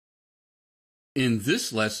In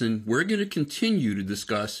this lesson, we're going to continue to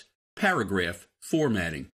discuss paragraph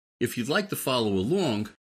formatting. If you'd like to follow along,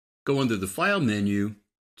 go under the File menu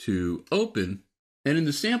to Open, and in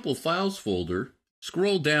the Sample Files folder,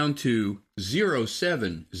 scroll down to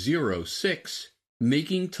 0706,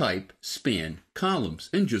 Making Type Span Columns,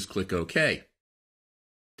 and just click OK.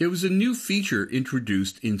 There was a new feature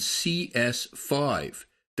introduced in CS5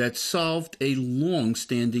 that solved a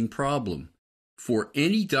long-standing problem for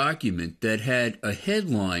any document that had a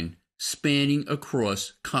headline spanning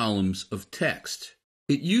across columns of text.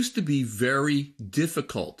 It used to be very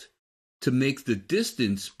difficult to make the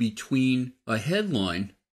distance between a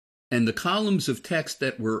headline and the columns of text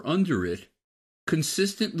that were under it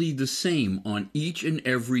consistently the same on each and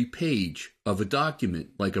every page of a document,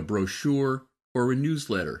 like a brochure or a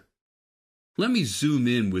newsletter. Let me zoom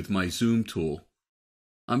in with my zoom tool.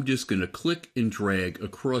 I'm just going to click and drag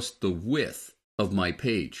across the width of my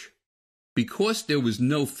page. Because there was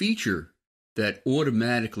no feature that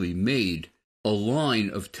automatically made a line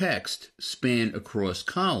of text span across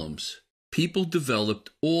columns, people developed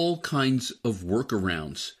all kinds of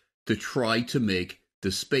workarounds to try to make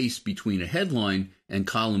the space between a headline and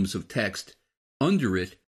columns of text under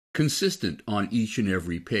it consistent on each and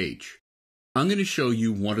every page. I'm going to show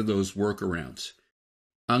you one of those workarounds.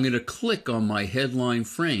 I'm going to click on my headline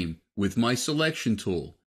frame with my selection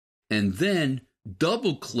tool, and then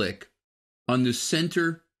double-click on the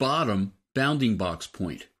center bottom bounding box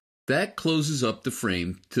point. That closes up the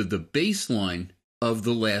frame to the baseline of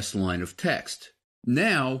the last line of text.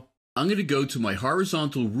 Now, I'm going to go to my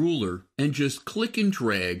horizontal ruler and just click and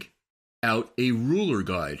drag out a ruler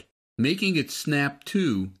guide, making it snap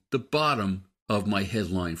to the bottom of my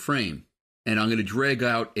headline frame. And I'm going to drag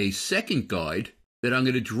out a second guide that I'm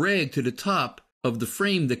going to drag to the top of the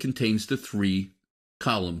frame that contains the 3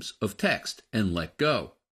 columns of text and let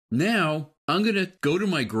go. Now, I'm going to go to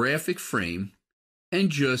my graphic frame and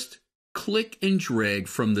just click and drag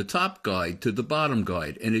from the top guide to the bottom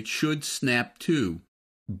guide, and it should snap to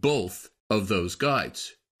both of those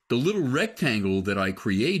guides. The little rectangle that I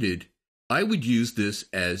created, I would use this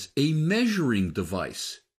as a measuring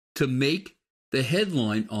device to make the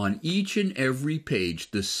headline on each and every page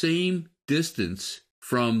the same distance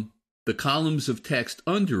from the columns of text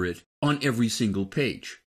under it on every single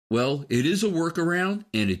page. Well, it is a workaround,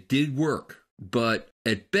 and it did work, but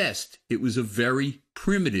at best, it was a very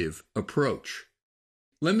primitive approach.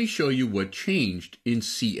 Let me show you what changed in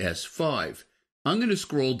CS5. I'm going to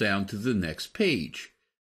scroll down to the next page,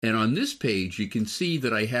 and on this page, you can see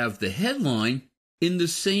that I have the headline in the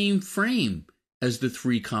same frame as the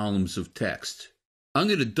 3 columns of text. I'm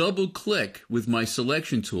going to double-click with my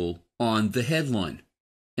selection tool on the headline,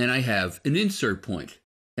 and I have an insert point.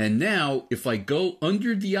 And now, if I go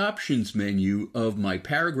under the options menu of my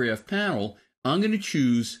paragraph panel, I'm going to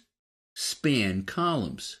choose Span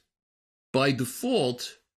Columns. By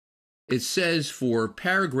default, it says for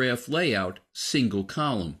paragraph layout, single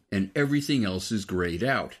column, and everything else is grayed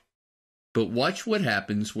out. But watch what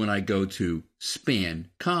happens when I go to Span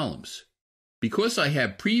Columns. Because I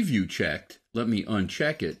have preview checked, let me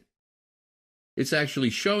uncheck it. It's actually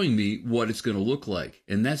showing me what it's going to look like,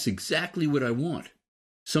 and that's exactly what I want.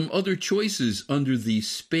 Some other choices under the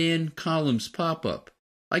Span Columns pop-up.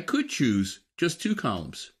 I could choose just 2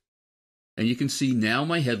 columns. And you can see now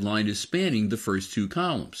my headline is spanning the first 2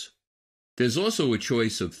 columns. There's also a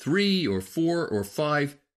choice of 3 or 4 or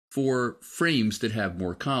 5 for frames that have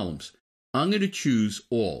more columns. I'm going to choose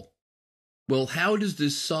all. Well, how does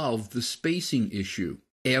this solve the spacing issue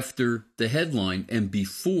after the headline and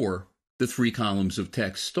before the 3 columns of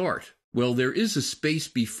text start? Well, there is a space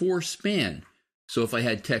before span. So if I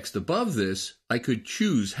had text above this, I could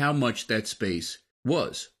choose how much that space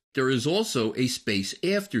was. There is also a space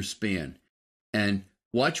after span. And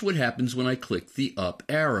watch what happens when I click the up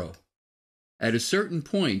arrow. At a certain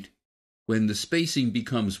point, when the spacing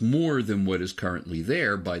becomes more than what is currently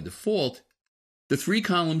there by default, the 3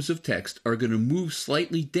 columns of text are going to move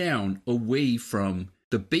slightly down away from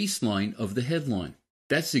the baseline of the headline.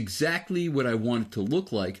 That's exactly what I want it to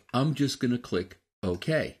look like. I'm just going to click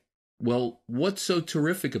OK. Well, what's so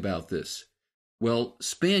terrific about this? Well,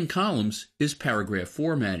 Span Columns is paragraph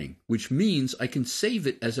formatting, which means I can save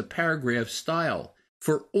it as a paragraph style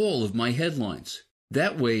for all of my headlines.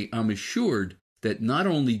 That way, I'm assured that not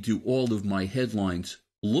only do all of my headlines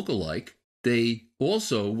look alike, they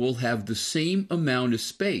also will have the same amount of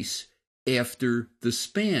space after the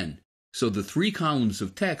span. So the 3 columns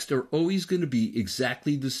of text are always going to be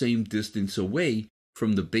exactly the same distance away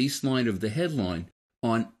from the baseline of the headline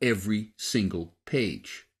on every single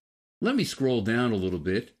page. Let me scroll down a little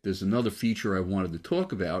bit. There's another feature I wanted to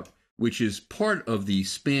talk about, which is part of the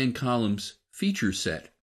span columns feature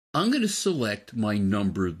set, I'm going to select my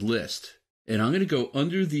numbered list. And I'm going to go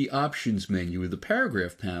under the options menu of the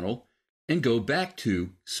paragraph panel and go back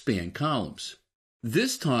to span columns.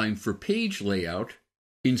 This time for page layout,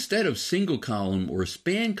 instead of single column or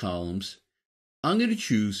span columns, I'm going to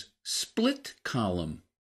choose split column.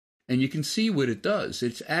 And you can see what it does.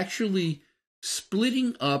 It's actually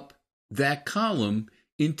splitting up that column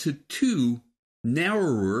into two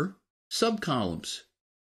narrower subcolumns.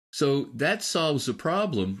 So that solves the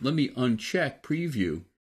problem. Let me uncheck preview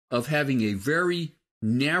of having a very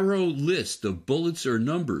narrow list of bullets or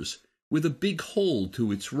numbers with a big hole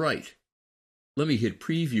to its right. Let me hit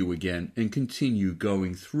preview again and continue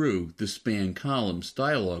going through the span columns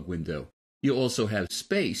dialog window. You also have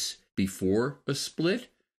space before a split.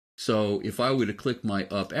 So if I were to click my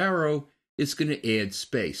up arrow, it's going to add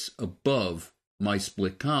space above my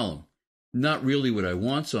split column. Not really what I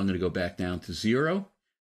want, so I'm going to go back down to 0.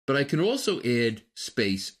 But I can also add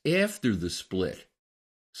space after the split.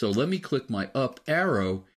 So let me click my up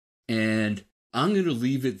arrow, and I'm going to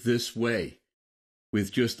leave it this way,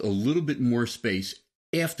 with just a little bit more space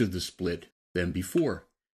after the split than before.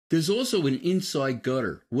 There's also an inside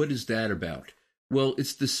gutter. What is that about? Well,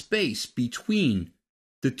 it's the space between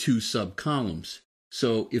the two subcolumns.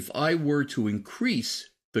 So if I were to increase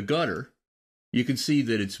the gutter, you can see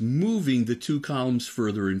that it's moving the two columns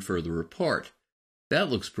further and further apart. That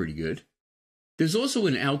looks pretty good. There's also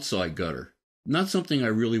an outside gutter. Not something I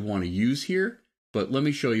really want to use here, but let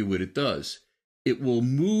me show you what it does. It will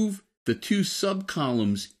move the two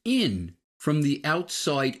subcolumns in from the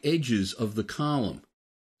outside edges of the column.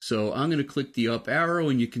 So I'm going to click the up arrow,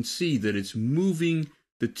 and you can see that it's moving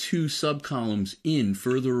the two subcolumns in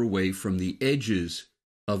further away from the edges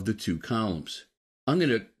of the two columns. I'm going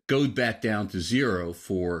to go back down to 0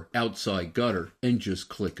 for outside gutter and just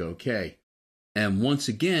click OK. And once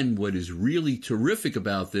again, what is really terrific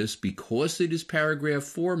about this, because it is paragraph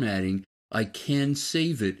formatting, I can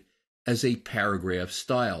save it as a paragraph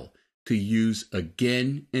style to use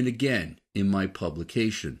again and again in my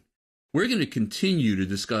publication. We're going to continue to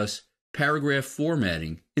discuss paragraph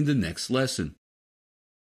formatting in the next lesson.